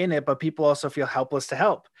when you're in it, but people also feel helpless to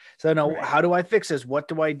help. So no, right. How do I fix this? What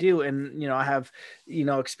do I do? And, I have,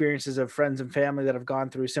 experiences of friends and family that have gone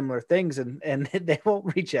through similar things, and they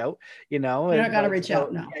won't reach out, You're not going to reach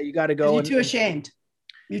out. No, yeah, you got to go. You're too ashamed.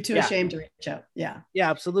 You're too ashamed to reach out. Yeah. Yeah,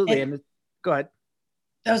 absolutely. And go ahead.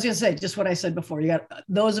 I was going to say just what I said before. You got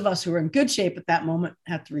those of us who are in good shape at that moment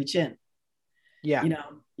have to reach in. Yeah.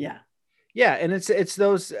 Yeah. Yeah. And it's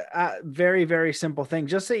those very, very simple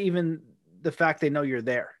things. Just even the fact they know you're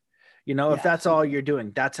there, if that's all you're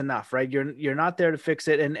doing, that's enough, right? You're not there to fix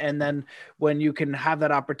it. And then when you can have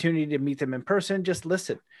that opportunity to meet them in person, just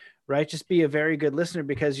listen, right? Just be a very good listener,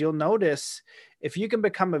 because you'll notice if you can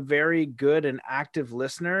become a very good and active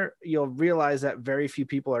listener, you'll realize that very few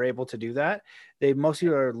people are able to do that. Most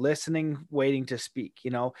people are listening, waiting to speak.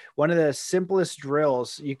 One of the simplest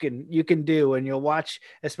drills you can do, and you'll watch,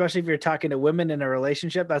 especially if you're talking to women in a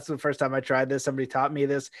relationship. That's the first time I tried this. Somebody taught me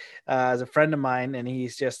this as a friend of mine, and he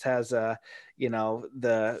just has the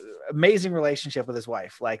amazing relationship with his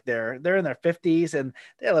wife. Like they're in their 50s and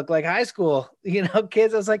they look like high school,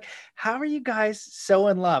 kids. I was like, how are you guys so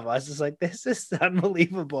in love? I was just like, this is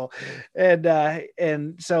unbelievable.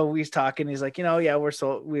 And so he's talking, he's like, yeah,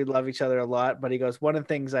 we love each other a lot. But he goes, one of the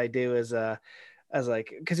things I do is, I was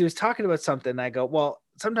like, because he was talking about something. I go, well,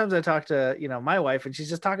 sometimes I talk to, my wife and she's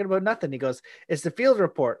just talking about nothing. He goes, it's the field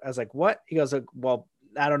report. I was like, what? He goes, well,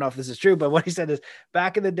 I don't know if this is true, but what he said is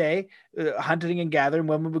back in the day, hunting and gathering,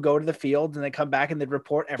 women would go to the field and they come back and they'd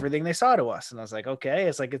report everything they saw to us. And I was like, okay,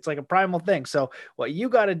 it's like a primal thing. So what you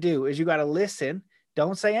got to do is you got to listen,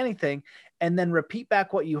 don't say anything, and then repeat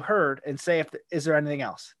back what you heard and say, is there anything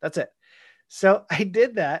else? That's it. So I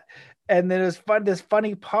did that. And then it was fun, this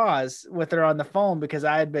funny pause with her on the phone, because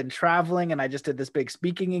I had been traveling and I just did this big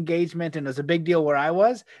speaking engagement and it was a big deal where I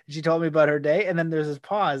was. She told me about her day. And then there's this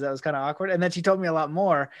pause that was kind of awkward. And then she told me a lot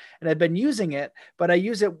more, and I'd been using it, but I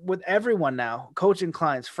use it with everyone now, coaching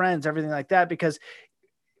clients, friends, everything like that. Because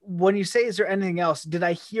when you say, is there anything else? Did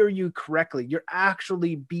I hear you correctly? You're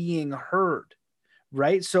actually being heard,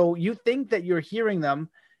 right? So you think that you're hearing them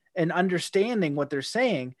and understanding what they're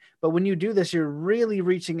saying. But when you do this, you're really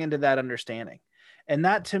reaching into that understanding. And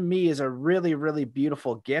that to me is a really, really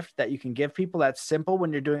beautiful gift that you can give people. That's simple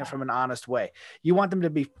when you're doing it from an honest way. You want them to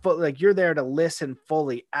be like you're there to listen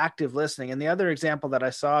fully, active listening. And the other example that I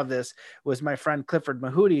saw of this was my friend Clifford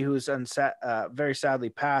Mahooty, who's very sadly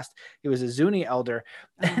passed. He was a Zuni elder.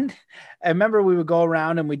 And I remember we would go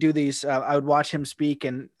around and we do these, I would watch him speak,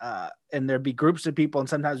 and there'd be groups of people. And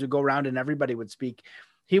sometimes we'd go around and everybody would speak.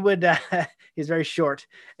 He would, he's very short,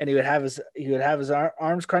 and he would have his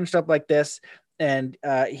arms crunched up like this, and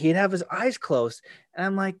he'd have his eyes closed. And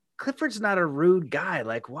I'm like, Clifford's not a rude guy.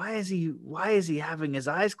 Like, why is he having his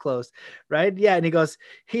eyes closed? Right. Yeah. And he goes,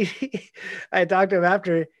 I talked to him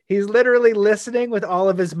after, he's literally listening with all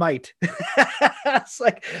of his might. It's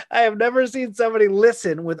like, I have never seen somebody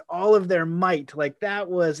listen with all of their might. Like that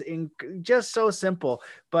was just so simple,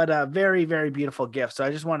 but a very, very beautiful gift. So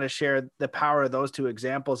I just want to share the power of those two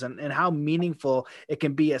examples and how meaningful it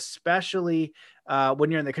can be, especially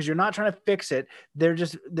when you're in there, because you're not trying to fix it.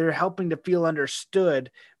 They're helping to feel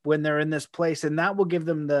understood when they're in this place, and that will give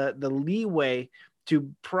them the leeway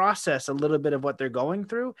to process a little bit of what they're going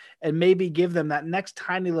through, and maybe give them that next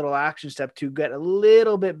tiny little action step to get a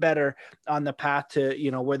little bit better on the path to,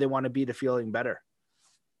 where they want to be, to feeling better.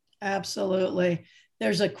 Absolutely.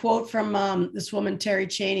 There's a quote from this woman, Terry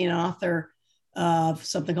Chaney, an author of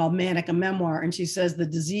something called Manic, a memoir. And she says, the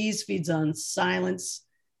disease feeds on silence.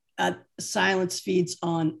 Silence feeds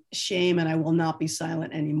on shame, and I will not be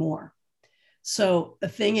silent anymore. So the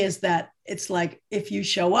thing is that it's like, if you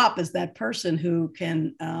show up as that person who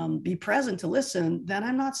can be present to listen, then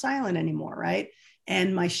I'm not silent anymore, right?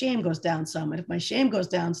 And my shame goes down some. And if my shame goes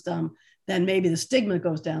down some, then maybe the stigma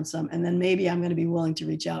goes down some, and then maybe I'm going to be willing to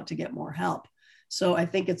reach out to get more help. So I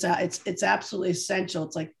think it's absolutely essential.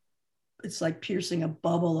 It's like piercing a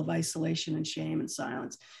bubble of isolation and shame and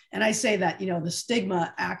silence. And I say that, the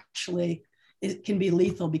stigma actually it can be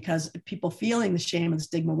lethal, because people feeling the shame and the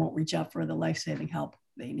stigma won't reach out for the life-saving help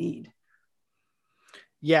they need.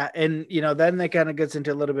 Yeah. And, then that kind of gets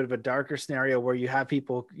into a little bit of a darker scenario where you have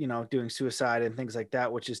people, doing suicide and things like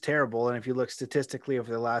that, which is terrible. And if you look statistically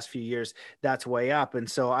over the last few years, that's way up. And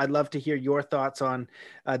so I'd love to hear your thoughts on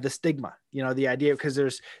the stigma, the idea, because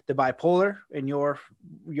there's the bipolar in your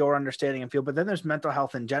understanding and feel, but then there's mental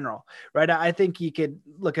health in general, right? I think you could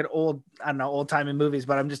look at old timey movies,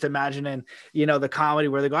 but I'm just imagining, the comedy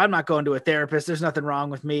where they go, I'm not going to a therapist. There's nothing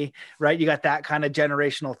wrong with me, right? You got that kind of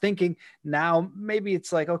generational thinking. Now, maybe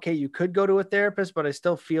it's like, okay, you could go to a therapist, but I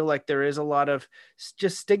still feel like there is a lot of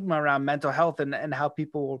just stigma around mental health and how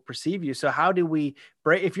people will perceive you. So how do we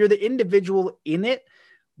break, if you're the individual in it,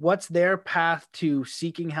 what's their path to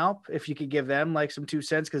seeking help? If you could give them like some 2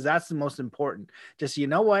 cents, because that's the most important. Just,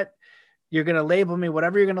 what, you're going to label me,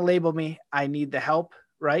 whatever you're going to label me, I need the help.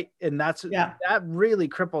 Right. And that really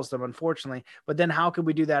cripples them, unfortunately. But then how could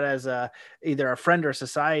we do that as either a friend or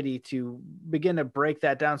society to begin to break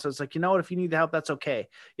that down? So it's like, if you need the help, that's okay.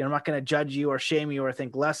 I'm not going to judge you or shame you or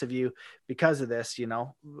think less of you because of this, that's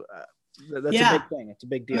a big thing. It's a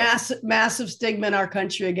big deal. Massive stigma in our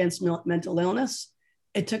country against mental illness.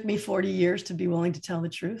 It took me 40 years to be willing to tell the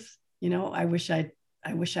truth. I wish I'd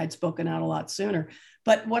I wish I'd spoken out a lot sooner.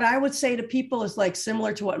 But what I would say to people is like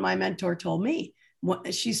similar to what my mentor told me.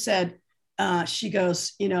 She said, she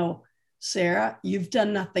goes, Sarah, you've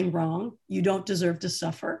done nothing wrong. You don't deserve to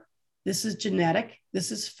suffer. This is genetic.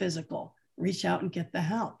 This is physical. Reach out and get the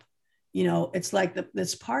help. It's like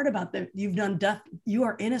this part about that you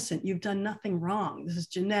are innocent. You've done nothing wrong. This is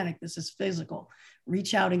genetic. This is physical.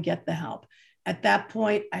 Reach out and get the help. At that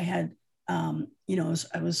point, I had, I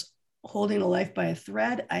was holding a life by a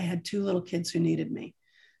thread. I had 2 little kids who needed me,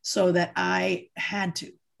 so that I had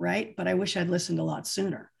to, right? But I wish I'd listened a lot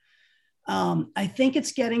sooner. I think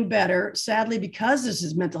it's getting better. Sadly, because this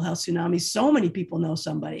is mental health tsunami, so many people know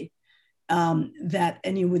somebody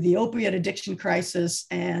with the opioid addiction crisis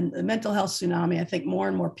and the mental health tsunami, I think more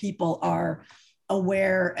and more people are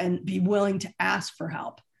aware and be willing to ask for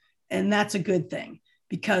help. And that's a good thing,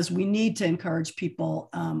 because we need to encourage people.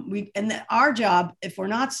 Our job, if we're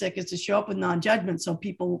not sick, is to show up with non-judgment.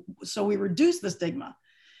 So we reduce the stigma.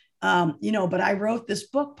 But I wrote this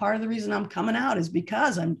book. Part of the reason I'm coming out is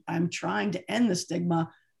because I'm trying to end the stigma.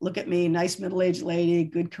 Look at me, nice middle-aged lady,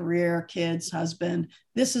 good career, kids, husband.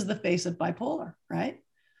 This is the face of bipolar, right?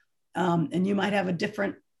 And you might have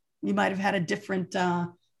had a different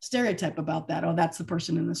stereotype about that. Oh, that's the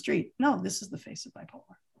person in the street. No, this is the face of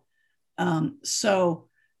bipolar. So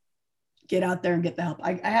get out there and get the help.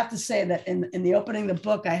 I have to say that in the opening of the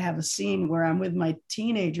book, I have a scene where I'm with my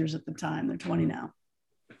teenagers at the time. They're 20 now.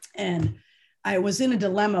 And I was in a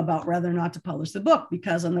dilemma about whether or not to publish the book,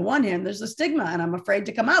 because on the one hand, there's a stigma and I'm afraid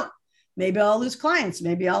to come out. Maybe I'll lose clients.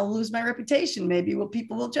 Maybe I'll lose my reputation. Maybe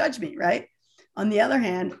people will judge me, right? On the other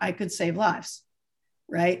hand, I could save lives,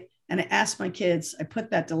 right? And I asked my kids, I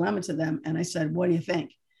put that dilemma to them and I said, what do you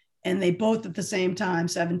think? And they both at the same time,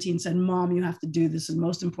 17, said, Mom, you have to do this. Is the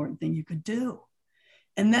most important thing you could do.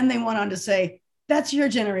 And then they went on to say, that's your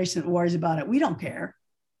generation that worries about it. We don't care.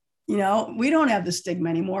 We don't have the stigma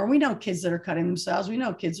anymore. We know kids that are cutting themselves. We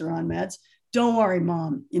know kids are on meds. Don't worry,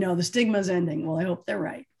 Mom. The stigma is ending. Well, I hope they're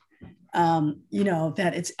right.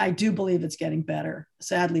 I do believe it's getting better,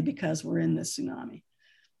 sadly, because we're in this tsunami.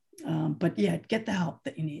 But yeah, get the help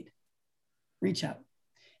that you need. Reach out.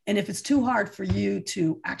 And if it's too hard for you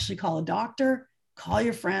to actually call a doctor, call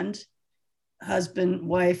your friend, husband,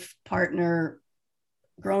 wife, partner,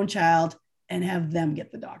 grown child, and have them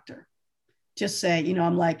get the doctor. Just say,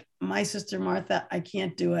 I'm like, my sister, Martha, I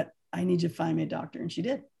can't do it. I need you to find me a doctor. And she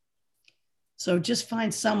did. So just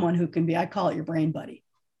find someone who can be, I call it your brain buddy,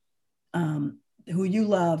 who you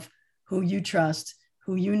love, who you trust,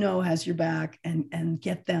 who has your back, and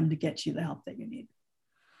get them to get you the help that you need.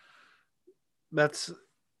 That's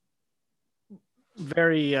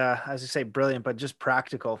very, as I say, brilliant, but just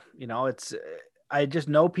practical. I just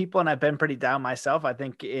know people, and I've been pretty down myself. I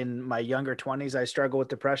think in my younger 20s, I struggle with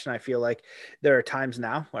depression. I feel like there are times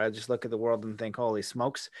now where I just look at the world and think, holy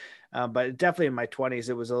smokes. But definitely in my 20s,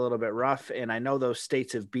 it was a little bit rough. And I know those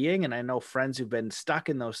states of being, and I know friends who've been stuck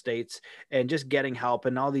in those states, and just getting help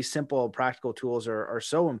and all these simple practical tools are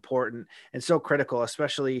so important and so critical,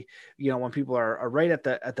 especially, when people are right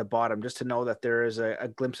at the bottom, just to know that there is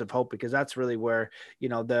a glimpse of hope, because that's really where,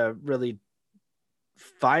 the really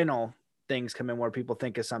final things come in, where people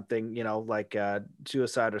think of something, like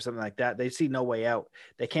suicide or something like that. They see no way out.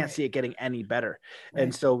 They can't see it getting any better. Right.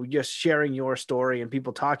 And so just sharing your story and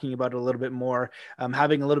people talking about it a little bit more,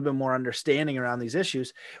 having a little bit more understanding around these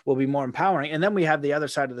issues will be more empowering. And then we have the other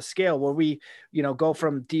side of the scale where we, go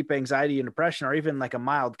from deep anxiety and depression, or even like a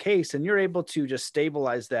mild case, and you're able to just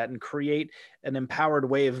stabilize that and create an empowered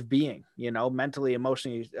way of being, mentally,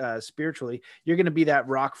 emotionally, spiritually. You're going to be that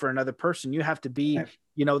rock for another person. You have to be, right,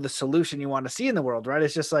 the solution you want to see in the world, right?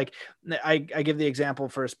 It's just like, I give the example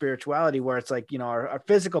for spirituality where it's like, our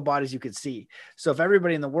physical bodies you could see. So if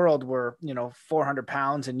everybody in the world were, 400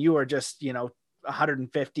 pounds and you are just,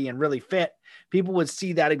 150 and really fit, people would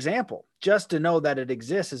see that example. Just to know that it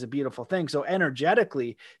exists is a beautiful thing. So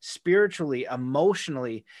energetically, spiritually,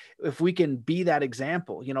 emotionally, if we can be that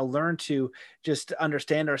example, learn to just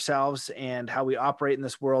understand ourselves and how we operate in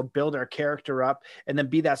this world, build our character up, and then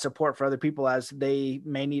be that support for other people as they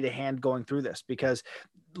may need a hand going through this, because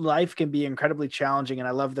life can be incredibly challenging. And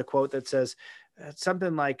I love the quote that says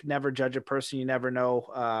something like, never judge a person you never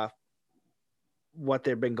know what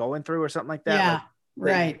they've been going through, or something like that. Yeah.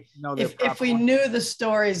 Right. If we knew the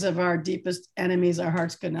stories of our deepest enemies, our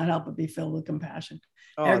hearts could not help but be filled with compassion.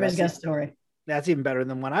 Oh, everybody's got a story. That's even better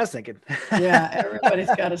than what I was thinking. Yeah.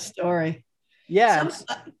 Everybody's got a story. Yeah.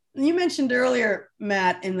 You mentioned earlier,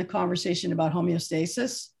 Matt, in the conversation about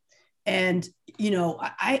homeostasis, and, so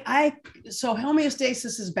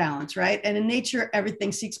homeostasis is balance, right? And in nature,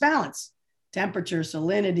 everything seeks balance: temperature,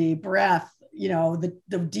 salinity, breath,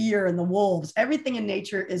 the deer and the wolves. Everything in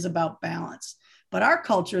nature is about balance. But our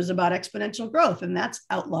culture is about exponential growth, and that's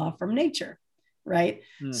outlaw from nature, right?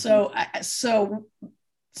 Mm-hmm. So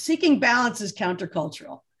seeking balance is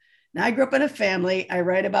countercultural. Now, I grew up in a family. I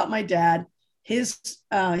write about my dad. He was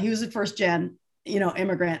a first gen,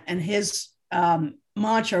 immigrant, and his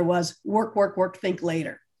mantra was work, work, work, think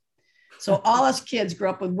later. So all us kids grew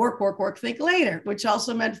up with work, work, work, think later, which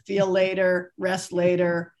also meant feel later, rest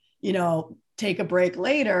later, take a break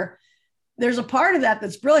later. There's a part of that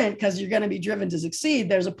that's brilliant because you're going to be driven to succeed.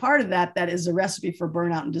 There's a part of that that is a recipe for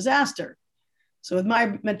burnout and disaster. So with my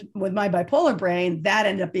bipolar brain, that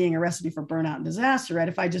ended up being a recipe for burnout and disaster, right?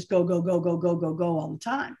 If I just go, go, go, go, go, go, go all the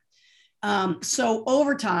time. So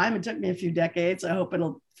over time, it took me a few decades. I hope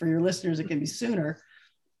for your listeners, it can be sooner.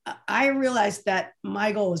 I realized that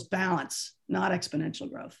my goal is balance, not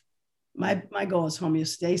exponential growth. My goal is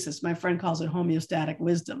homeostasis. My friend calls it homeostatic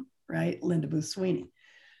wisdom, right? Linda Booth Sweeney.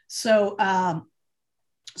 So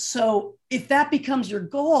if that becomes your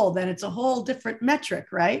goal, then it's a whole different metric,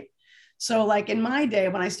 right? So like in my day,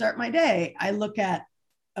 when I start my day, I look at,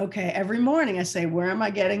 okay, every morning I say, where am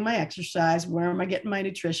I getting my exercise? Where am I getting my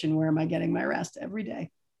nutrition? Where am I getting my rest every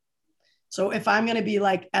day? So if I'm going to be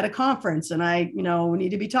like at a conference and I,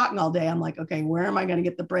 need to be talking all day, I'm like, okay, where am I going to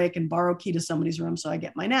get the break and borrow a key to somebody's room so I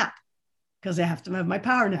get my nap? Because I have to have my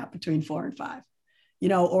power nap between 4 and 5,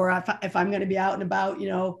 or if I'm going to be out and about,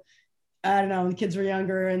 I don't know, the kids were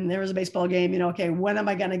younger and there was a baseball game, okay, when am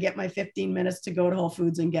I going to get my 15 minutes to go to Whole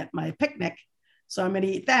Foods and get my picnic? So I'm going to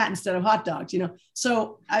eat that instead of hot dogs,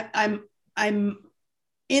 So I'm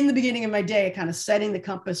in the beginning of my day, kind of setting the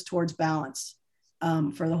compass towards balance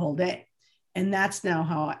for the whole day. And that's now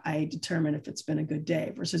how I determine if it's been a good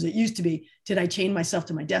day versus it used to be, did I chain myself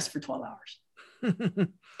to my desk for 12 hours?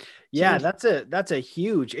 Yeah, that's a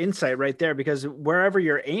huge insight right there, because wherever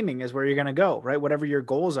you're aiming is where you're going to go, right? Whatever your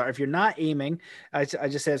goals are. If you're not aiming, I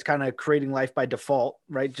just say it's kind of creating life by default,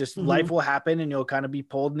 right? Just life will happen and you'll kind of be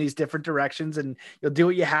pulled in these different directions and you'll do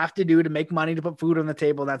what you have to do to make money, to put food on the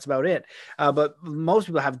table. And that's about it. But most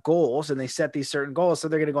people have goals and they set these certain goals. So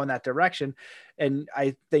they're going to go in that direction. And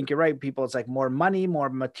I think you're right. People, it's like more money, more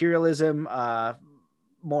materialism,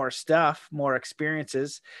 more stuff, more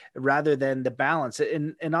experiences, rather than the balance.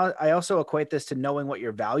 And I also equate this to knowing what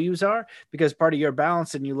your values are, because part of your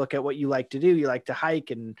balance, and you look at what you like to do, you like to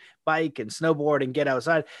hike and bike and snowboard and get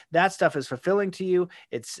outside. That stuff is fulfilling to you.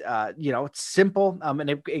 It's, it's simple, and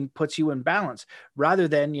it puts you in balance, rather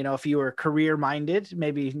than, if you were career minded,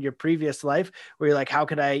 maybe in your previous life where you're like, how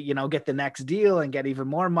could I, get the next deal and get even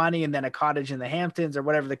more money and then a cottage in the Hamptons or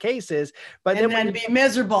whatever the case is, but then be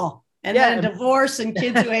miserable. And then a divorce and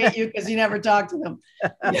kids who hate you because you never talk to them.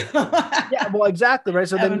 Yeah, well, exactly, right.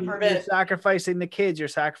 So then you're sacrificing the kids, you're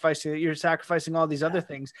sacrificing all these other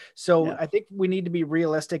things. So I think we need to be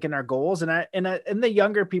realistic in our goals. And in the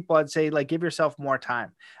younger people, I'd say, like, give yourself more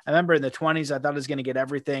time. I remember in the 20s, I thought I was going to get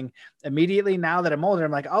everything immediately. Now that I'm older, I'm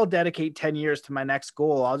like, I'll dedicate 10 years to my next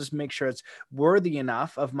goal. I'll just make sure it's worthy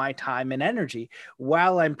enough of my time and energy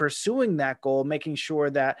while I'm pursuing that goal, making sure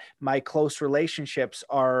that my close relationships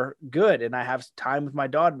are good and I have time with my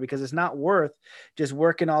daughter, because it's not worth just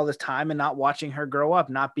working all this time and not watching her grow up,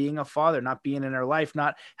 not being a father, not being in her life,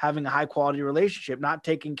 not having a high quality relationship, not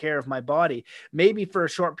taking care of my body, maybe for a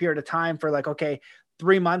short period of time, for like, okay,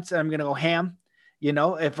 3 months, and I'm going to go ham,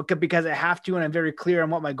 because I have to, and I'm very clear on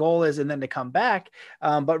what my goal is, and then to come back.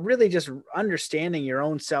 But really just understanding your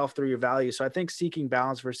own self through your values. So I think seeking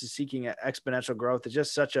balance versus seeking exponential growth is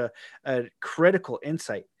just such a critical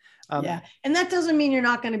insight. And that doesn't mean you're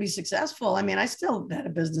not going to be successful. I mean, I still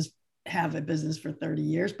have a business for 30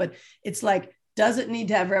 years, but it's like, does it need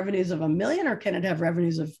to have revenues of $1 million, or can it have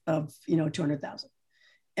revenues of 200,000?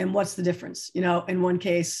 And what's the difference? In one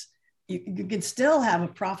case, you could still have a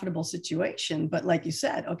profitable situation, but like you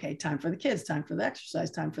said, okay, time for the kids, time for the exercise,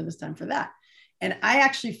 time for this, time for that. And I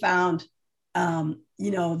actually found,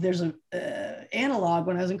 there's an analog.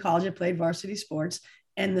 When I was in college, I played varsity sports.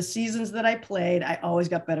 And the seasons that I played, I always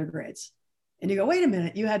got better grades. And you go, wait a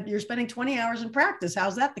minute, you're spending 20 hours in practice.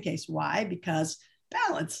 How's that the case? Why? Because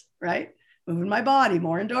balance, right? Moving my body,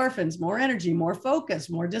 more endorphins, more energy, more focus,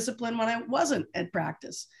 more discipline when I wasn't at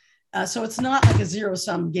practice. So it's not like a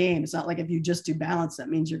zero-sum game. It's not like if you just do balance, that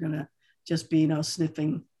means you're going to just be,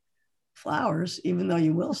 sniffing flowers, even though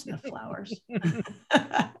you will sniff flowers.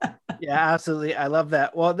 Yeah, absolutely. I love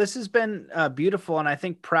that. Well, this has been beautiful and I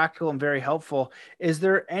think practical and very helpful. Is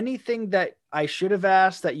there anything that I should have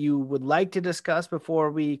asked that you would like to discuss before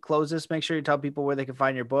we close this? Make sure you tell people where they can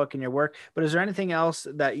find your book and your work. But is there anything else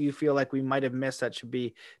that you feel like we might have missed that should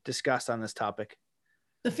be discussed on this topic?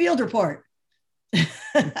 The field report.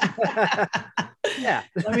 Yeah.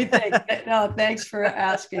 Let me think. No, thanks for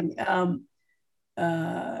asking. 4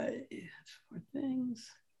 things.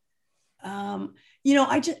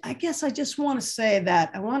 I guess I just want to say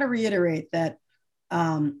that I want to reiterate that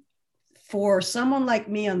for someone like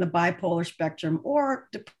me on the bipolar spectrum or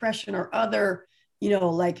depression or other,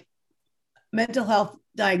 like mental health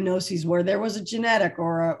diagnoses where there was a genetic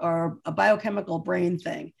or a biochemical brain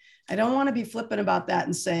thing, I don't want to be flippant about that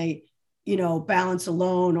and say, balance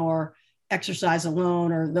alone or exercise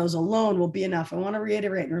alone or those alone will be enough. I want to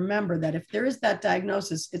reiterate and remember that if there is that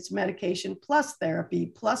diagnosis, it's medication plus therapy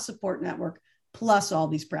plus support network plus all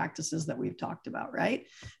these practices that we've talked about, right?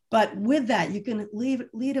 But with that, you can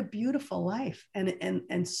lead a beautiful life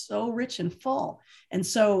and so rich and full. And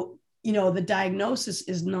so, the diagnosis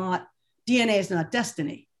is not, DNA is not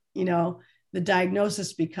destiny. The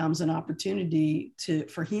diagnosis becomes an opportunity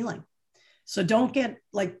for healing. So don't get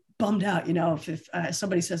like bummed out, if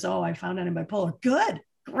somebody says, oh, I found out I'm bipolar. Good,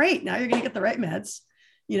 great. Now you're going to get the right meds,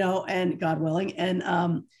 and God willing.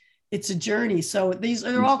 And it's a journey. So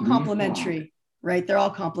they're all complementary, right? They're all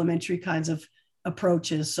complementary kinds of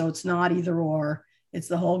approaches. So it's not either or, it's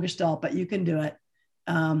the whole gestalt, but you can do it.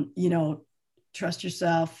 Trust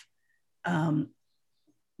yourself,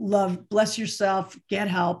 bless yourself, get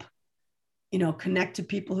help, connect to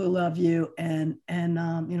people who love you and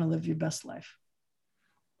live your best life.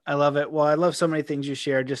 I love it. Well, I love so many things you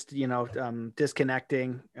share, just,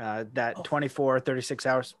 disconnecting, that 24, 36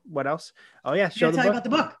 hours. What else? Oh yeah. Show the book. About the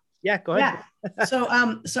book. Yeah, go ahead. Yeah.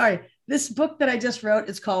 So, sorry, this book that I just wrote,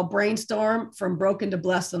 it's called Brainstorm: From Broken to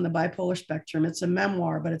Blessed on the Bipolar Spectrum. It's a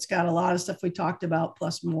memoir, but it's got a lot of stuff we talked about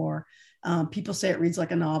plus more. People say it reads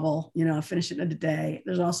like a novel, finish it in a day.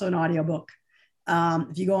 There's also an audiobook.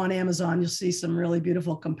 If you go on Amazon, you'll see some really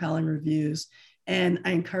beautiful, compelling reviews. And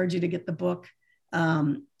I encourage you to get the book.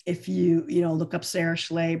 If you look up Sarah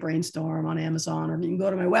Schley Brainstorm on Amazon, or you can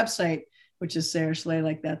go to my website, which is Sarah Schley,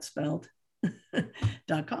 like that spelled,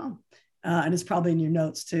 .com. And it's probably in your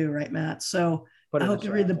notes too, right, Matt? So I hope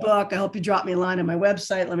you read the book. I hope you drop me a line on my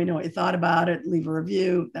website. Let me know what you thought about it. Leave a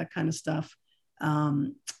review, that kind of stuff.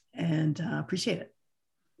 And appreciate it.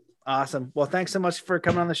 Awesome. Well, thanks so much for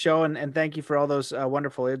coming on the show, and thank you for all those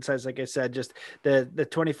wonderful insights. Like I said, just the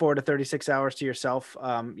 24 to 36 hours to yourself,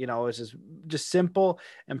 is just simple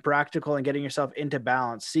and practical, and getting yourself into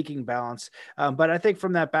balance, seeking balance. But I think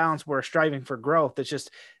from that balance, we're striving for growth. It's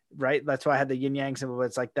just, right. That's why I had the yin yang symbol.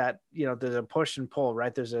 It's like that, there's a push and pull,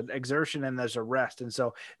 right? There's an exertion and there's a rest. And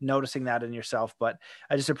so noticing that in yourself, but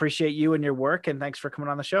I just appreciate you and your work, and thanks for coming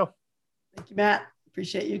on the show. Thank you, Matt.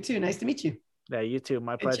 Appreciate you too. Nice to meet you. Yeah, you too.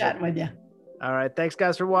 My Good pleasure. Chatting with you. All right. Thanks,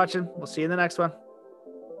 guys, for watching. We'll see you in the next one.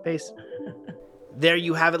 Peace. There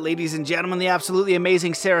you have it, ladies and gentlemen, the absolutely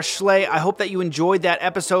amazing Sarah Schley. I hope that you enjoyed that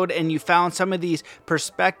episode and you found some of these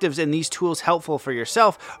perspectives and these tools helpful for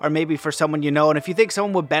yourself, or maybe for someone you know. And if you think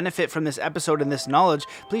someone would benefit from this episode and this knowledge,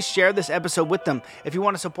 please share this episode with them. If you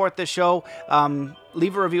want to support this show,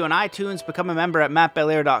 leave a review on iTunes, become a member at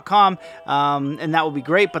mattbelair.com, and that will be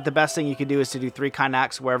great. But the best thing you can do is to do 3 kind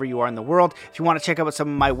acts wherever you are in the world. If you want to check out some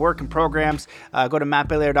of my work and programs, go to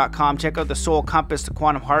mattbelair.com. Check out the Soul Compass, the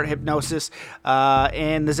Quantum Heart Hypnosis,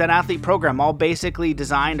 and the Zen Athlete program, all basically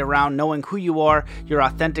designed around knowing who you are, your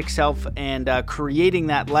authentic self, and creating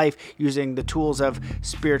that life using the tools of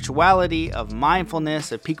spirituality, of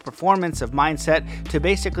mindfulness, of peak performance, of mindset, to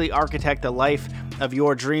basically architect the life of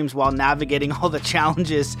your dreams while navigating all the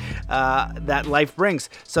challenges that life brings.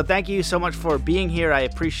 So thank you so much for being here. I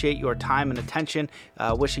appreciate your time and attention.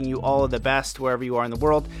 Wishing you all of the best wherever you are in the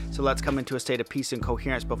world. So let's come into a state of peace and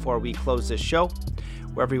coherence before we close this show.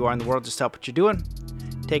 Wherever you are in the world, just stop what you're doing.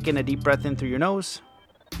 Take in a deep breath in through your nose.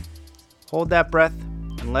 Hold that breath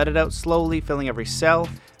and let it out slowly, filling every cell,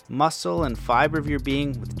 muscle, and fiber of your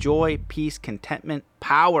being with joy, peace, contentment,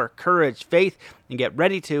 power, courage, faith, and get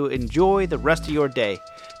ready to enjoy the rest of your day.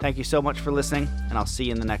 Thank you so much for listening, and I'll see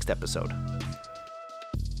you in the next episode.